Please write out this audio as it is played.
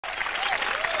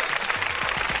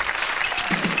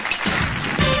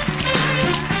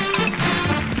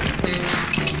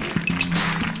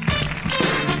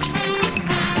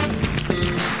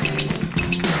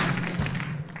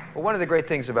Well, one of the great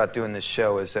things about doing this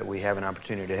show is that we have an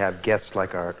opportunity to have guests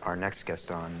like our next guest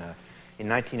on. In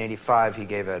 1985, he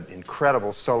gave an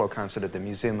incredible solo concert at the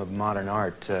Museum of Modern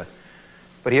Art.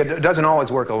 But he doesn't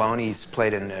always work alone. He's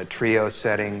played in trio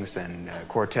settings and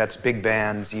quartets, big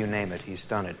bands, you name it. He's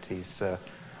done it. He's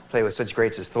played with such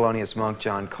greats as Thelonious Monk,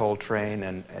 John Coltrane,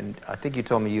 and I think you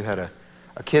told me you had a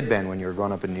kid band when you were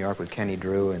growing up in New York with Kenny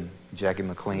Drew and Jackie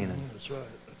McLean. And that's right,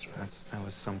 that's right. That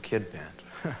was some kid band.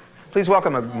 Please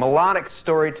welcome a melodic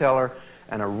storyteller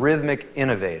and a rhythmic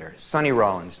innovator, Sonny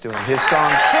Rollins, doing his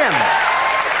song, Kim.